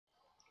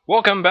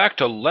Welcome back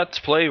to Let's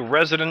Play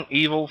Resident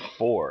Evil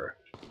 4.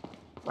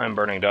 I'm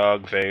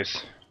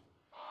BurningDogFace.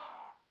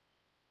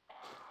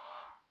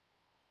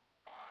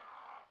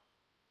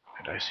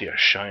 And I see a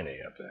shiny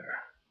up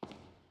there.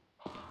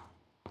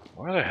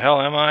 Where the hell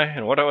am I,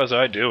 and what was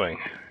I doing?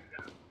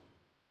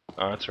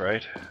 Oh, that's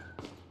right.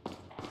 I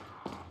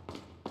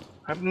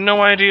have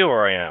no idea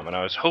where I am, and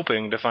I was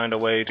hoping to find a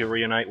way to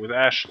reunite with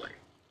Ashley.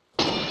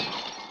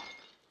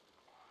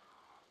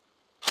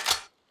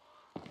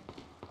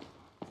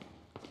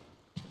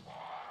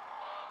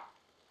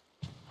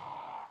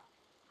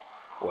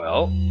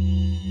 Well,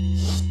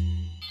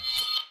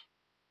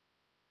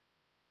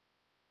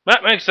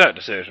 that makes that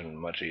decision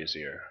much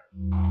easier.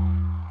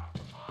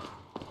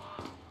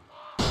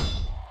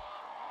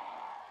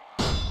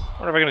 I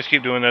wonder if I can just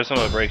keep doing this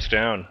until it breaks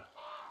down.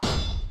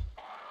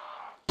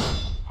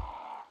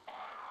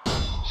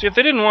 See, if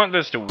they didn't want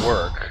this to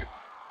work,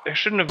 they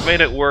shouldn't have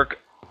made it work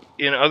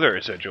in other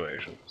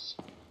situations.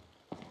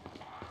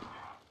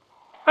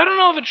 I don't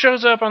know if it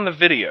shows up on the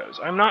videos.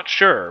 I'm not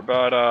sure,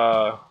 but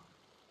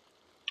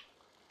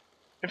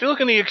if you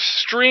look in the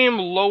extreme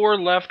lower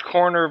left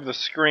corner of the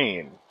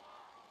screen,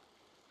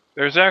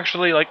 there's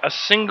actually like a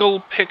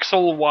single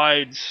pixel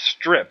wide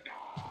strip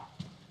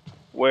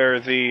where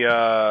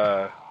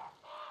the,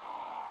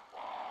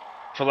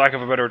 for lack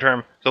of a better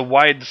term, the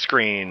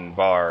widescreen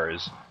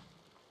bars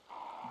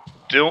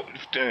don't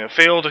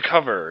fail to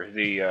cover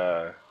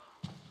the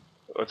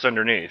what's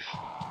underneath.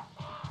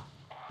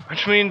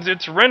 Which means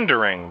it's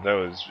rendering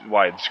those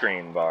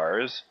widescreen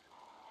bars.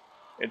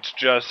 It's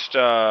just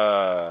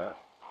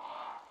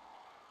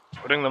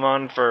putting them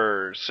on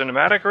for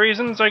cinematic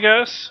reasons, I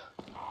guess?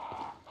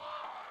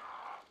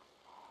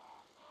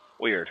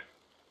 Weird.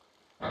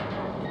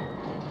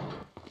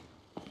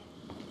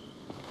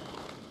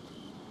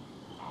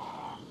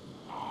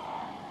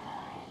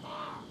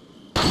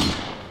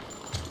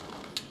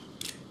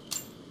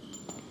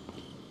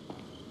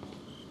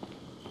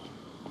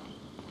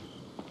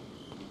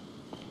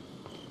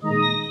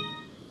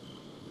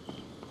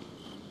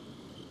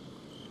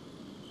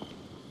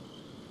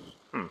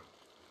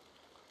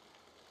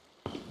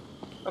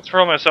 Let's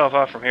throw myself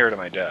off from here to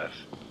my death.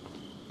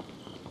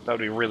 That would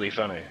be really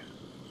funny.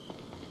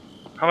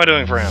 How am I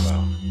doing for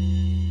ammo?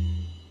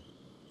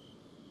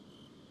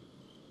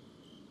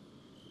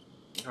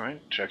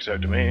 Alright, checks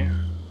out to me.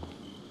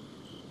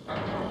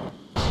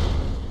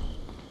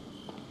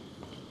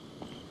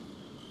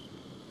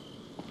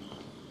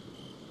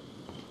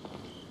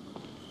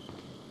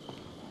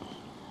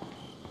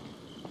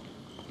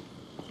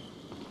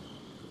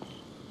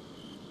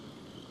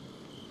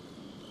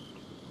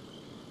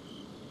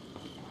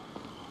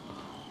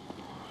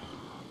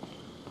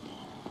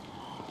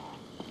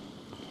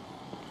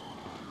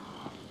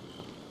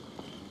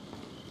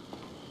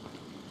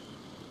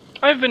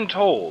 I've been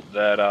told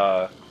that,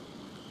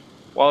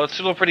 while it's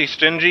still pretty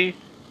stingy,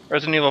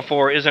 Resident Evil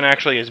 4 isn't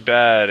actually as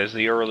bad as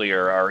the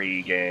earlier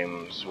RE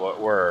games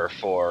were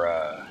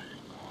for,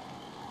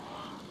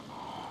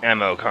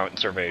 ammo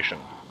conservation.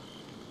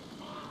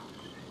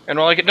 And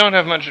while I don't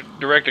have much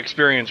direct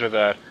experience with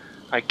that,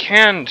 I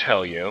can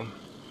tell you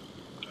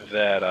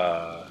that,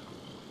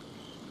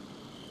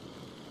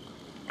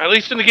 at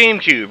least in the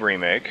GameCube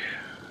remake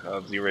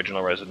of the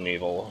original Resident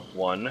Evil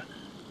 1,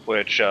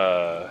 which,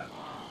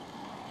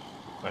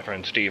 my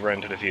friend Steve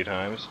rented a few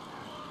times,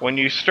 when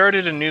you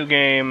started a new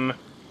game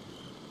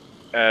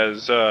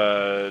as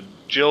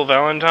Jill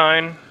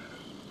Valentine,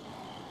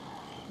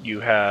 you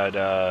had,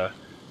 I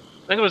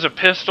think it was a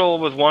pistol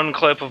with one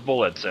clip of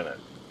bullets in it.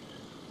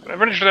 And I'm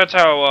pretty sure that's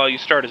how you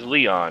start as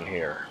Leon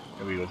here,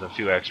 maybe with a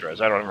few extras,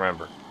 I don't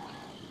remember.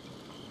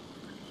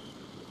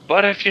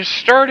 But if you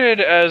started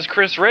as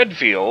Chris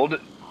Redfield,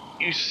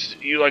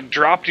 you like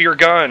dropped your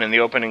gun in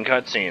the opening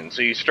cutscene,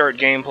 so you start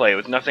gameplay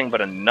with nothing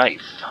but a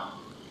knife.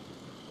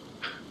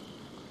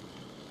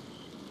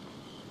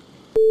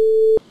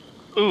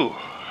 Ooh,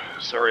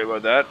 sorry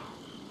about that.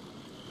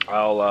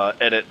 I'll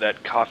edit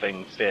that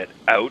coughing fit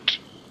out.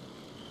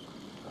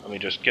 Let me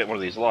just get one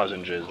of these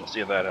lozenges and see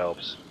if that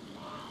helps.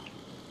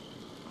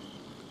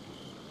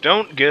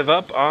 Don't give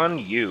up on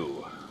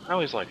you. I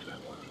always liked that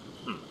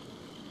one.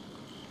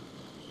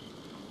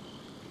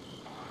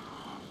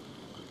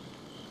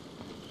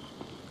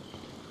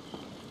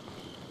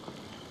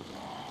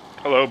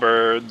 Hello,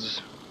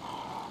 birds.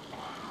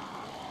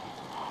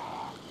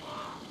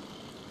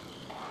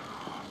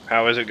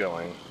 How is it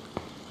going?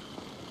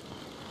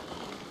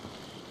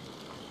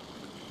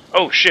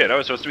 Oh shit, I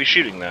was supposed to be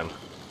shooting them.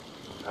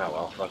 Oh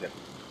well, fuck it.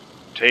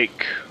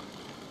 Take...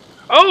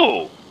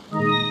 Oh!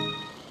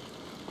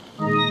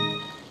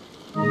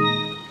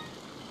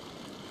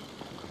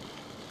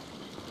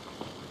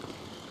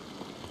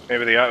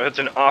 Maybe that's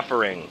an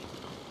offering.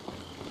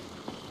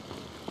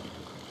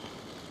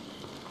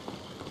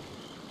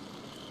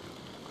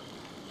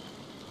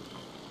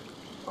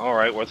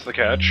 Alright, what's the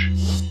catch?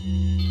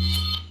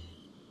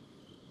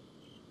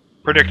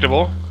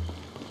 Predictable.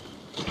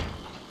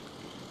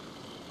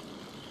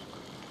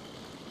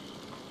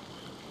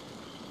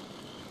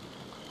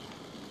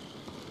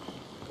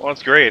 Well,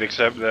 it's great,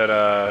 except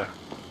that,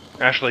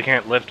 Ashley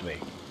can't lift me.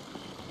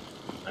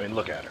 I mean,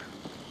 look at her.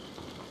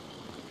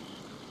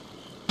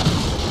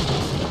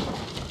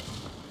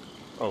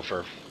 Oh,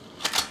 for...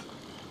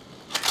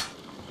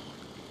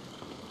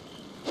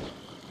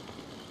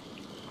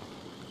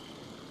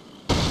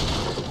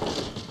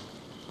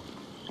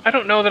 I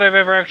don't know that I've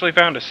ever actually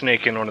found a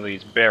snake in one of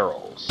these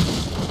barrels.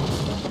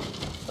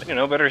 But, you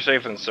know, better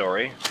safe than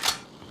sorry.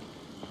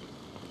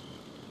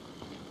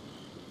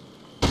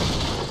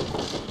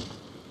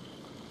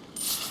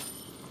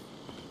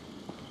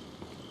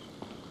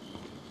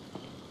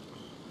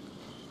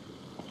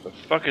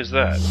 The fuck is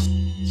that?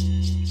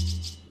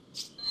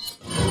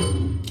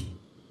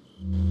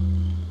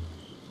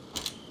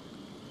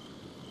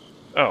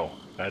 Oh,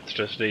 that's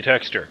just a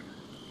texture.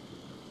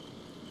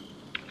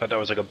 I thought that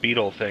was like a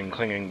beetle thing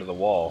clinging to the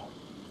wall.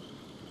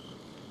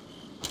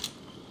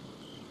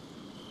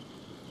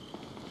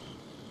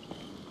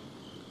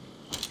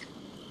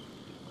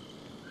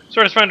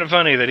 Sort of find it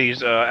funny that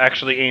he's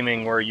actually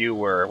aiming where you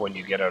were when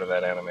you get out of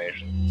that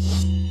animation.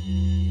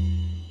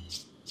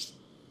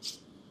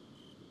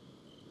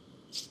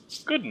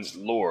 Good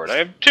lord, I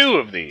have 2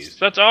 of these.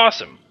 That's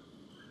awesome.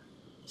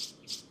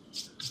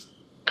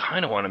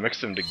 Kinda want to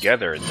mix them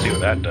together and see what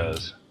that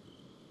does.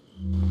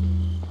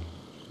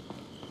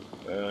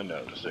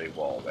 No, just a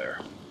wall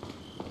there.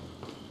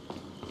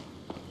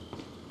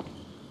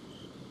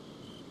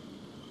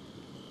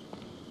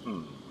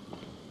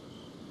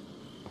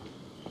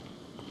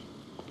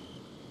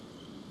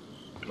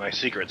 My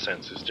secret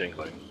sense is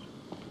tingling.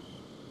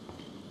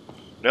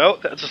 No,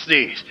 that's a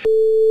sneeze.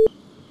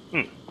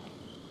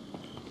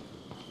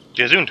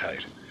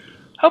 Gesundheit.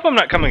 Hope I'm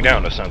not coming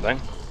down to something.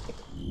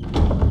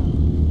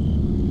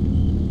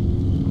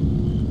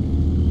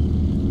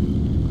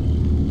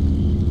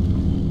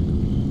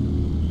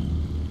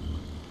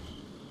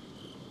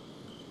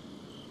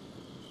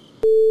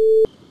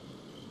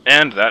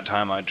 And that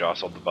time I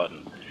jostled the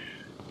button.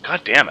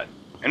 God damn it.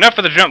 Enough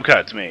of the jump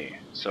cuts, me.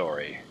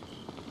 Sorry.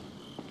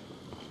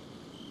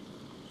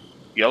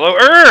 Yellow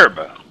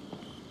herb!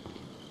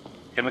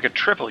 Can make a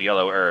triple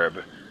yellow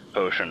herb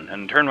potion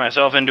and turn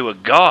myself into a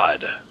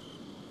god.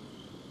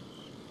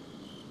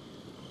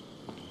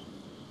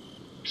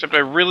 Except I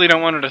really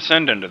don't want to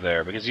descend into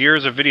there, because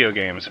years of video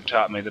games have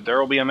taught me that there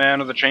will be a man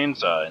with a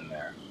chainsaw in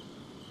there.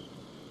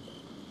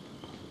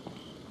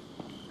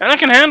 And I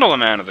can handle a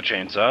man with a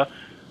chainsaw,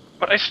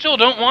 but I still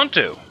don't want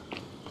to.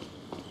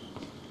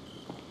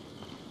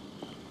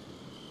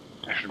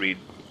 I should be...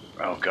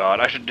 Oh god,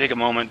 I should take a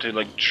moment to,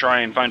 like,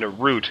 try and find a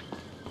route.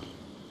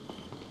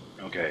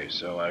 Okay,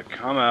 so I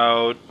come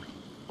out...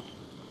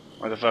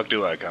 Where the fuck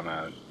do I come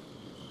out?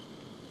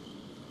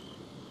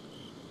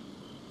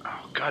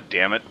 Oh, god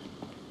damn it.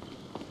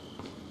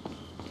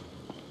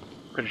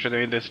 Pretty sure they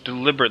made this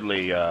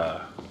deliberately,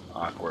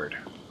 awkward.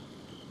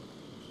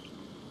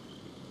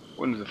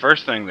 Wasn't the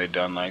first thing they'd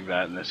done like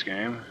that in this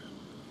game.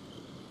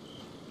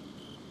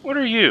 What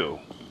are you?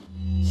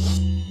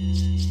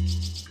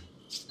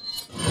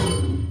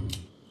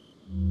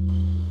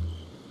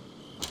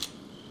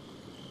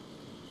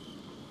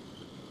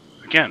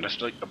 Again,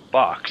 just like a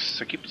box.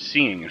 I keep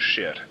seeing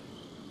shit.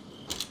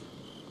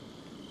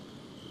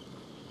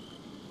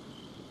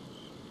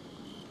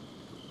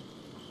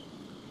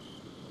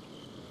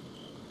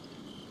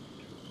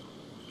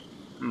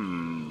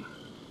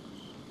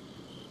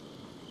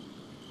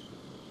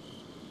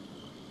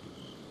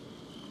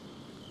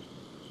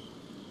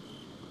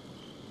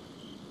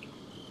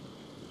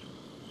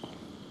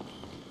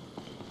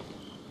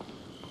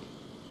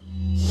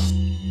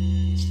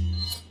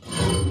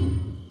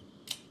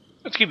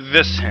 Let's keep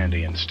this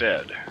handy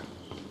instead.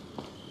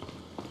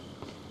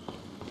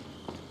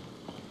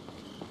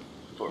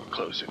 For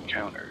close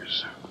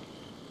encounters.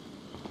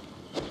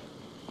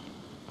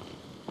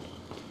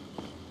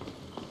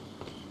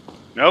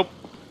 Nope.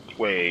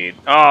 Wait.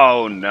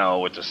 Oh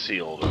no, it's a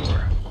sealed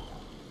door.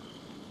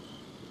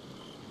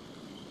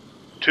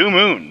 2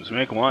 moons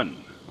make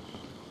 1.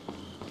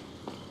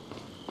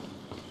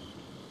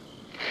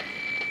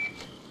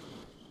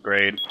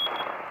 Great.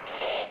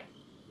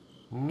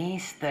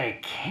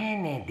 Mr.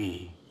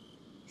 Kennedy.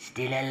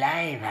 Still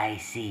alive, I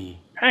see.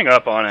 Hang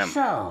up on him.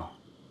 So,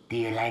 do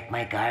you like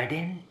my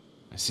garden?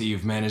 I see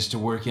you've managed to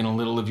work in a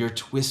little of your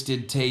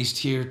twisted taste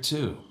here,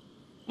 too.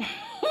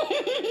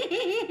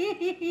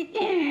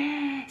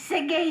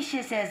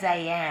 Sagacious as I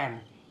am,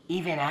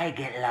 even I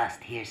get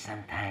lost here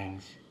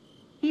sometimes.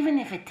 Even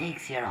if it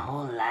takes your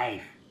whole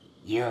life,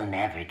 you'll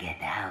never get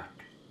out.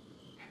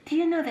 Do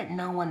you know that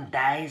no one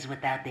dies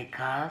without a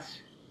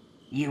cause?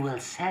 You will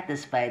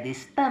satisfy the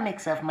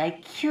stomachs of my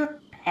cute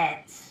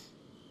pets.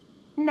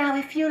 Now,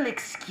 if you'll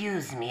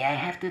excuse me, I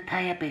have to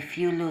tie up a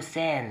few loose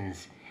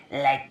ends,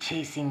 like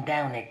chasing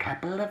down a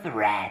couple of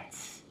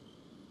rats.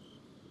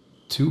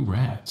 2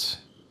 rats?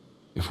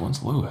 If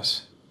one's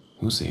Lewis,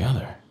 who's the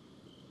other?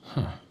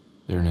 Huh.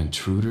 They're an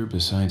intruder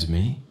besides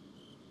me?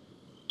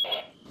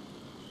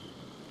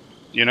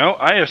 You know,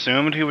 I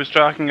assumed he was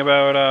talking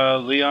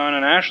about, Leon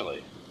and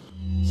Ashley.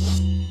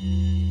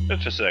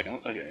 Just a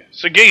second. Okay.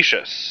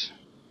 Sagacious.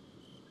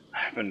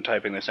 I've been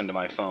typing this into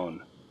my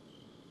phone.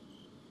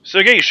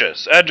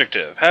 Sagacious,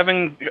 adjective,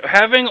 having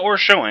or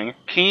showing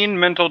keen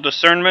mental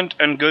discernment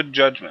and good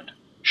judgment.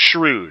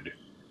 Shrewd.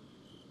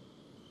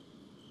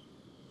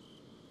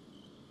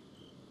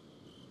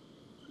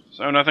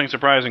 So nothing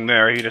surprising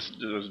there, he just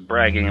was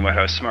bragging about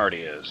how smart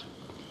he is.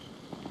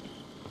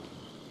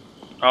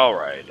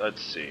 Alright,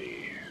 let's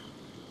see.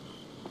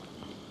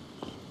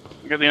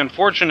 I get the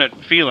unfortunate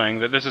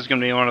feeling that this is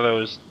going to be one of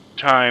those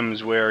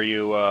times where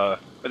you,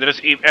 they're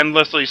just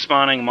endlessly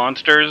spawning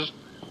monsters,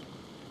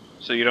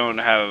 so you don't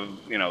have,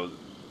 you know,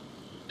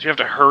 you have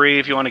to hurry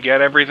if you want to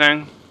get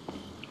everything.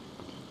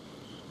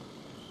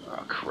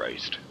 Oh,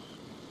 Christ.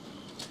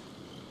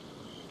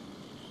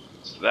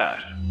 What's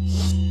that?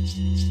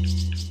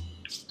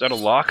 Is that a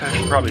lock? I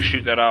should probably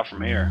shoot that off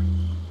from here.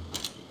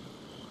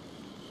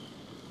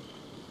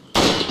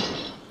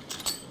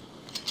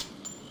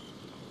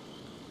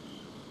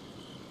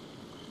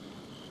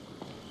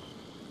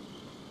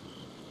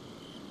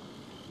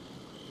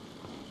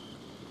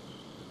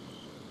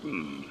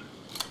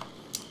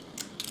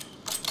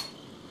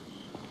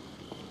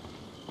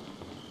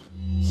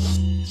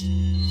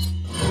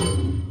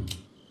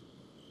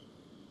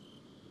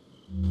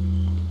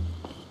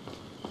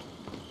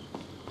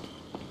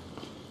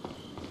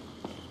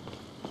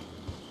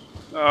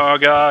 Oh,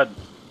 God.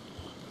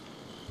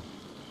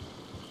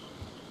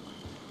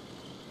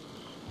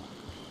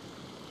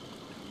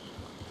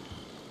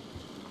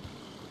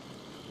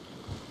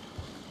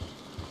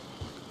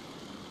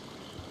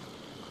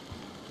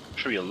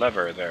 Should be a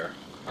lever there.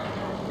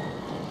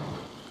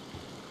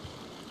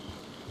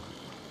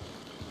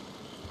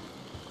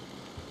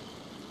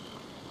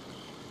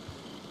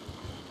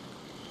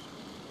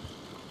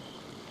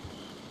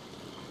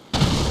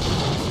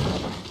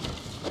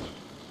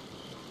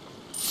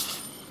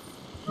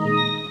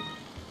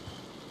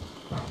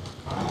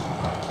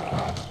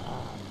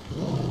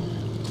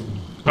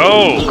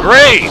 Oh,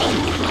 great!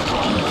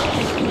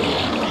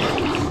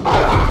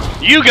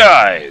 You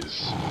guys!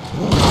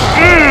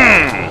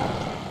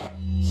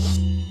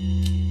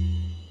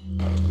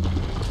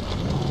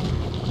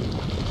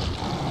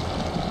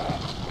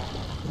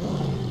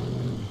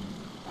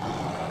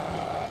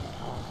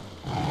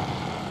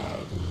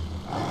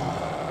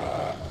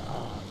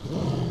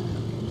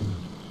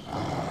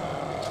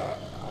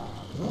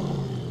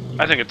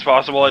 I think it's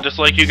possible I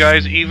dislike you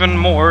guys even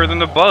more than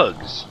the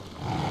bugs.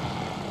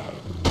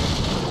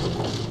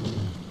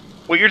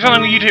 What, you're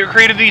telling me you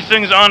created these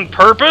things on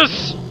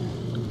purpose?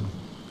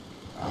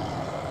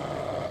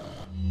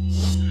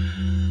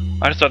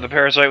 I just thought the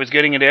parasite was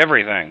getting into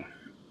everything.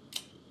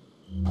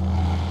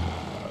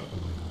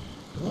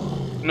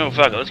 No,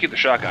 fuck it, let's get the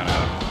shotgun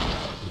out.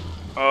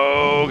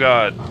 Oh,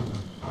 God.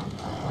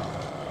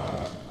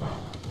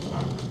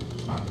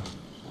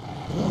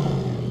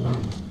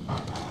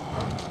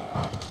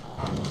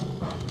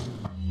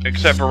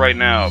 Except for right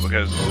now,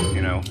 because,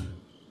 you know...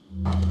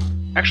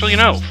 Actually,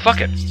 no, fuck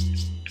it.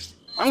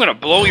 I'm gonna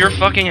blow your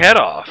fucking head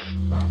off.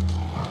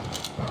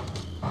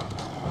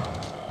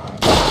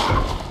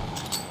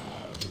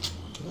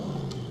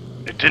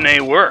 It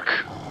didn't work.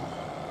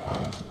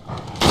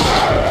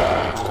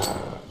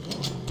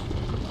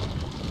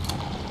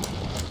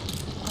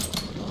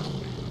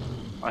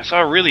 I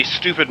saw a really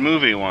stupid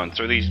movie once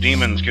where these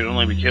demons could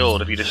only be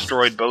killed if you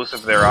destroyed both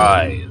of their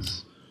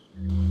eyes.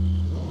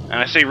 And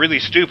I say really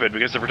stupid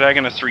because the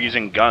protagonists were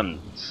using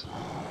guns.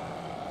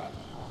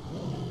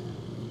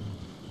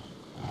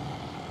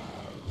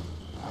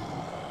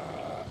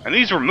 And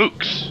these were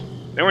mooks.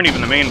 They weren't even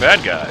the main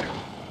bad guy.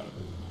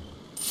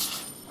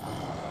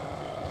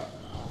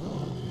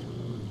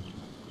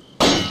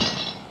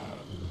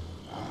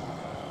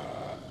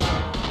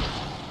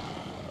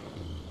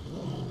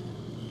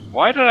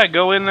 Why did I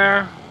go in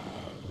there?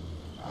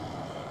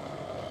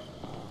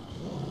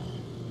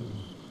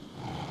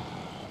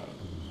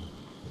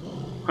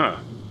 Huh.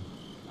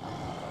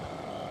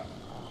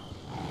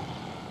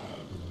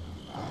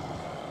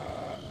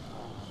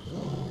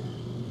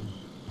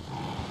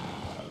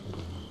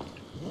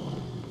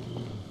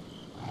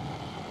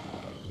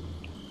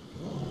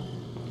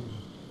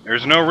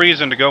 There's no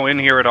reason to go in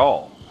here at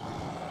all.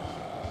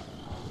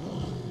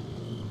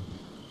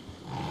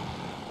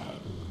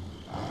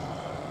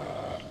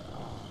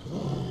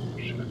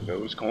 Shit,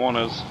 those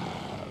corners.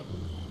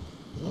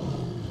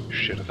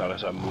 Shit, I thought I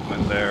saw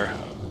movement there.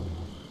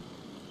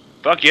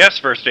 Fuck yes,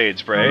 first aid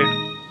spray.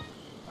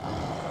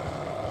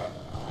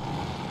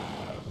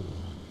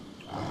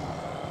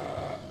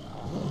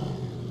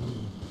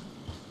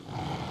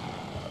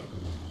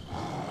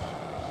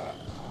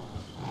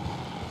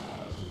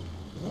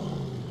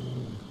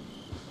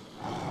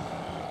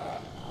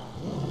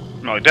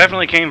 No, it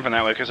definitely came from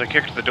that way because I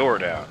kicked the door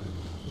down.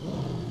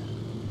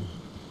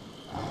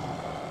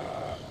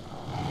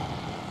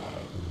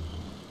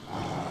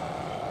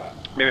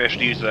 Maybe I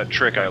should use that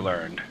trick I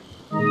learned.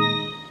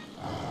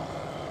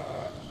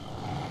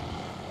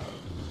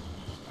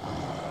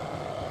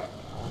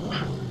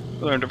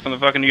 Learned it from the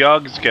fucking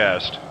Yogg's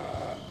cast.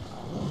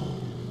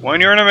 When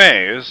you're in a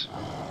maze,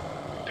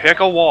 pick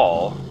a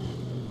wall,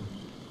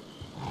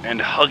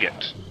 and hug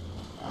it.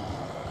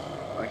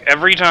 Like,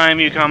 every time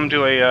you come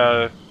to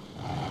a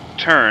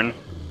turn,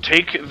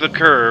 take the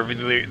curve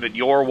that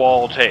your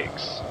wall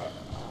takes.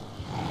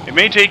 It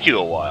may take you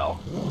a while,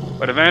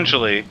 but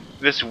eventually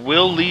this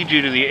will lead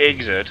you to the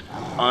exit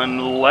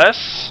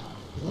unless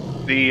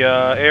the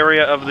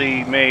area of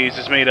the maze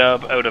is made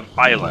up out of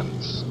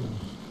islands.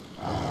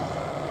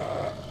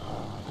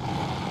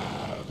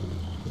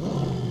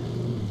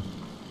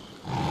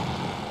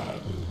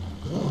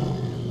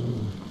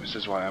 This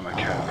is why I'm a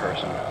cat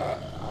person.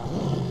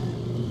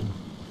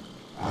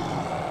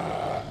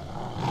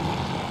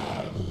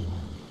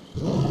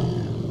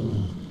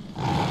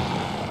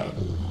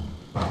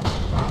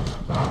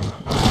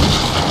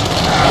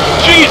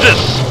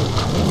 Jesus!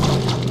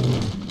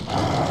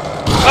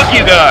 Fuck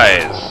you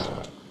guys!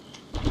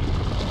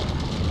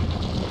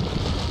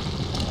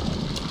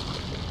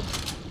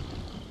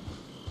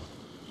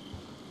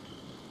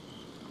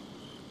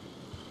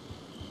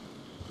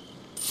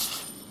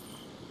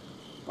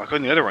 Why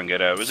couldn't the other one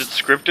get out? Was it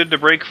scripted to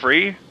break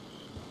free?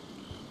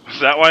 Is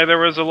that why there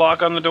was a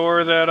lock on the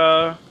door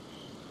that,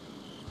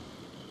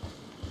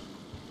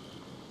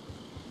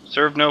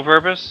 served no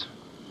purpose?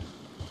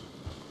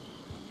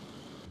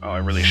 Oh, I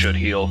really should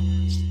heal.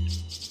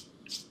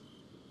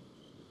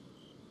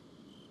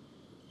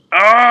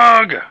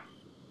 Ugh!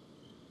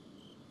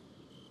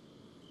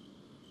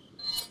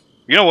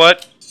 You know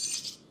what?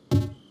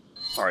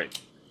 Alright.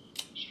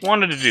 Just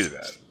wanted to do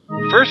that.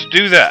 First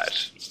do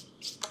that.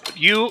 Put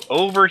you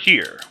over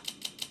here.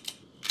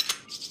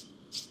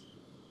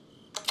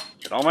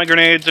 Get all my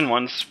grenades in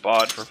one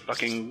spot for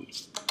fucking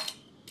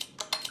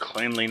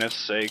cleanliness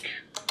sake.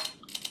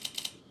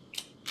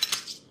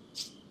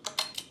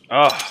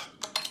 Ugh.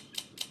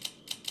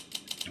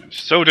 I'm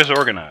so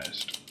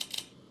disorganized.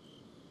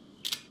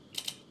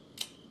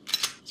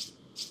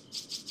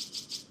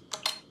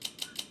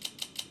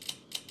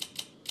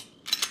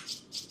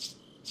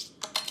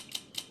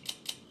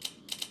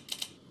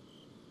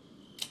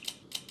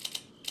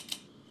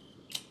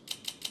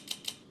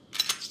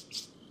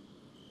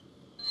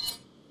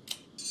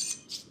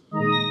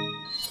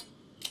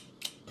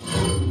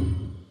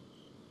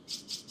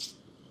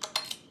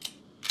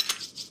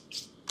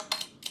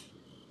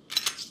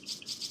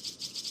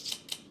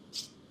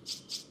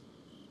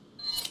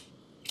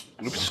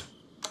 Oops.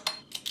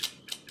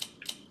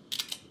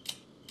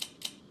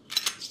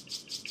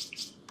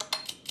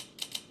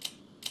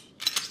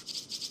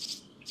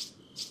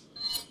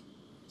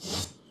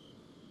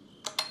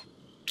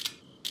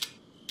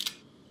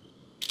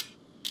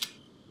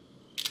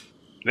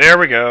 There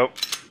we go.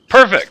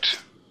 Perfect!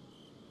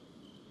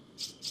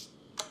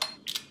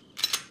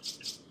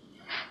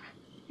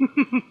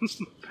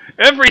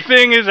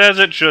 Everything is as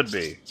it should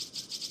be.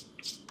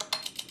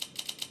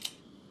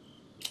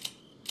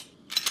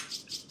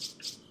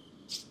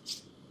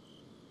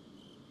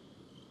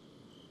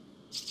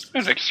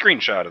 I'm gonna take a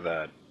screenshot of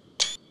that.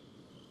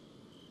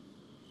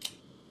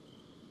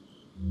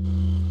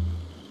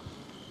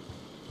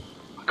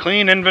 A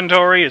clean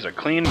inventory is a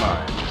clean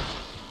mind.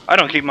 I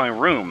don't keep my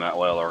room that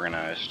well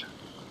organized.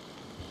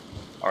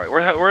 Alright,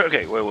 we're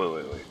okay,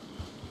 wait.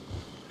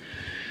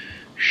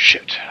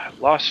 Shit,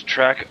 lost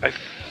track. I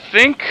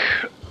think...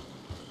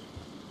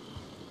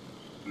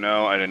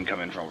 No, I didn't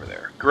come in from over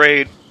there.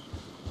 Great.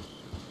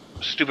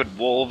 Stupid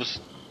wolves.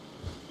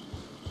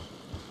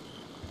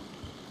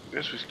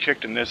 This was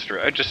kicked in this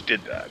direction. I just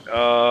did that.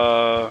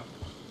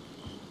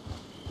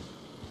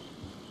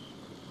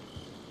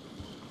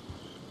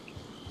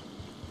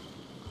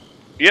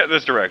 Yeah,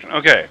 this direction.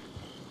 Okay.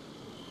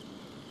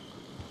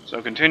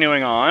 So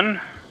continuing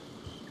on.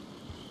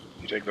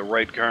 You take the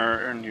right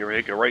turn. You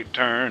make a right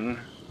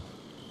turn.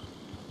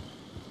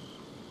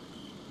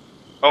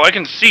 Oh, I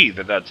can see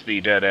that that's the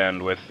dead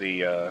end with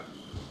the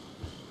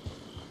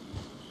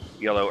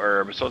yellow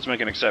herb. So let's make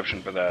an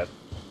exception for that.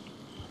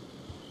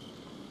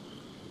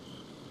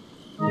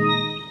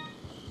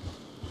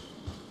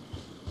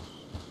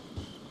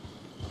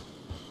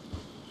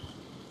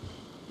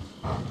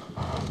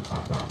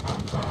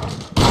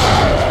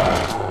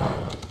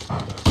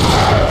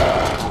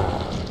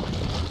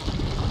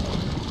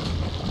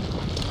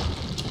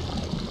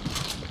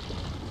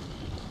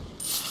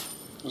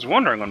 I was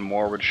wondering when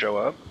more would show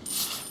up.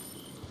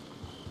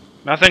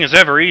 Nothing is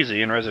ever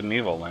easy in Resident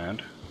Evil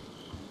land.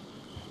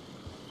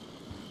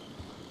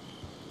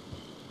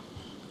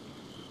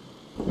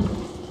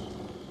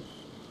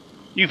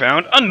 You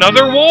found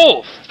another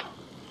wolf!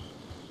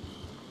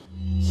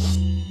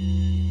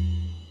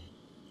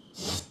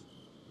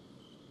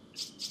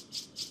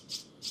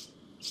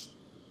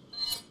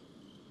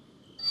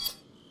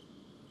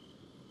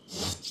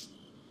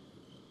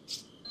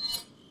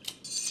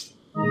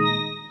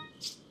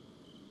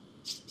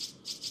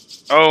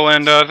 Oh,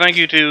 and thank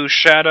you to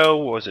Shadow,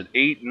 what was it,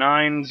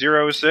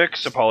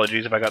 8906?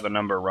 Apologies if I got the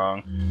number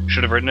wrong.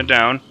 Should have written it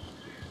down.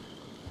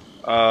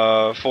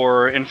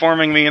 For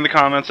informing me in the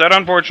comments that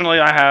unfortunately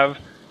I have.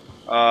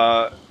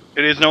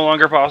 It is no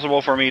longer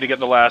possible for me to get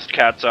the last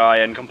cat's eye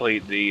and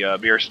complete the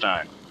beer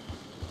stein.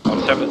 I'll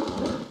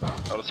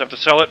just have to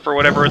sell it for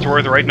whatever it's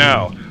worth right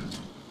now.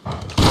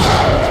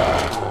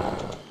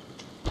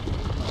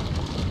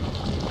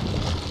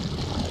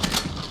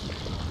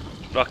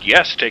 Fuck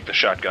yes, take the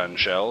shotgun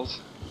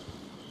shells.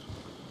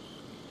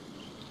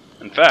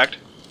 In fact,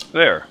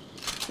 there.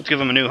 Let's give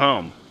them a new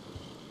home.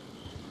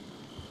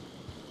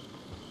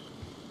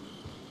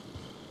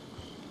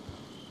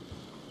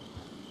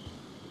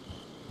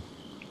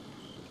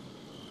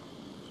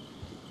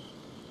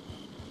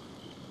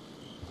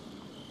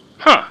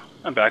 Huh,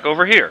 I'm back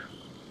over here.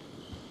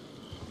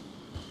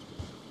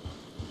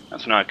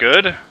 That's not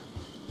good.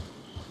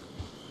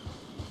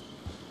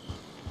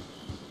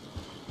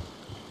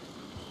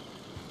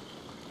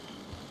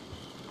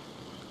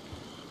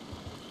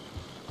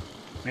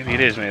 Maybe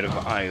it is made of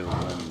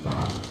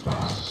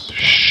islands.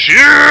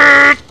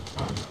 Shit!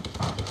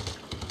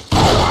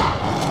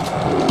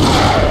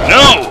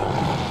 No!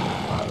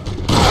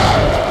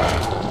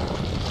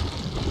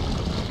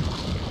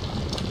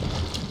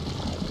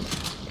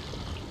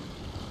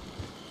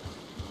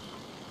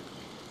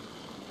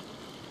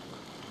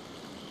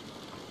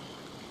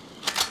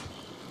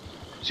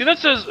 See, that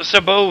says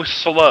Sabot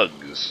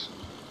slugs.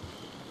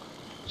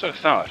 That's what I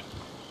thought.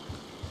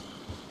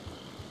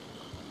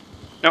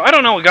 Now, I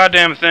don't know a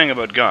goddamn thing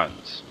about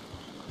guns.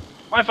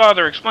 My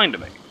father explained to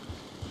me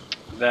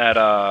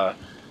that,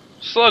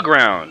 slug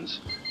rounds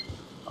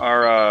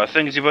are,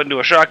 things you put into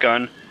a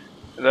shotgun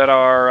that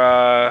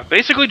are,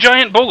 basically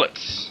giant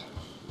bullets.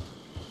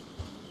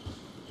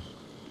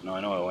 No,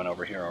 I know I went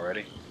over here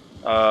already.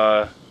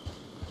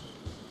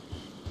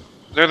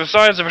 They're the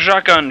size of a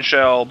shotgun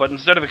shell, but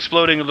instead of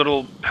exploding in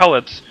little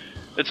pellets,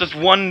 it's just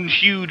one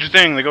huge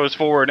thing that goes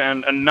forward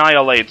and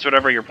annihilates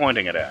whatever you're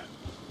pointing it at.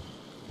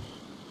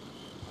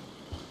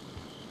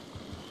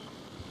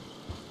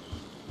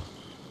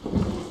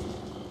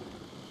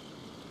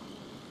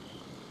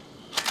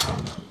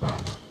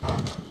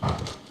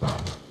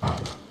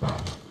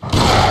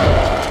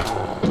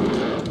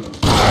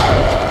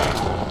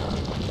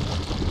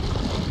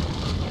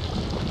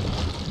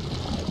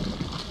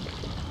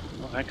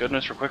 Thank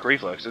goodness for quick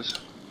reflexes.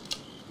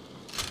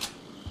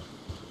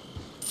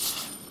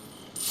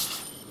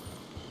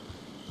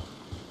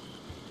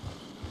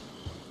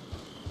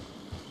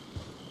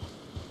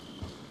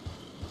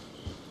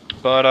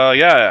 But,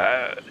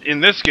 yeah,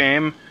 in this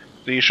game,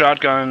 the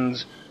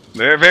shotguns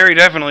very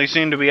definitely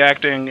seem to be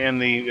acting in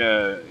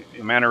the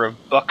manner of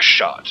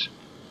buckshot,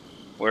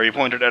 where you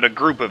point it at a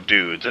group of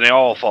dudes and they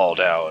all fall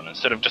down,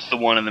 instead of just the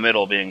one in the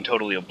middle being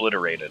totally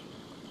obliterated.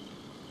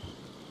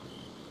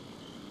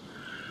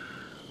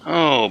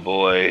 Oh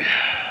boy.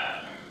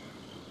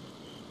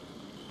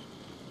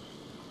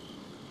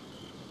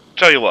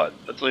 Tell you what,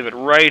 let's leave it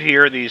right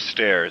here at these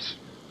stairs.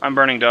 I'm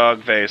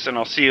BurningDogFace, and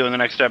I'll see you in the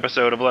next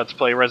episode of Let's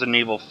Play Resident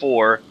Evil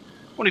 4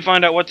 when we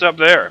find out what's up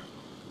there.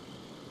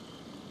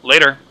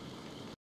 Later.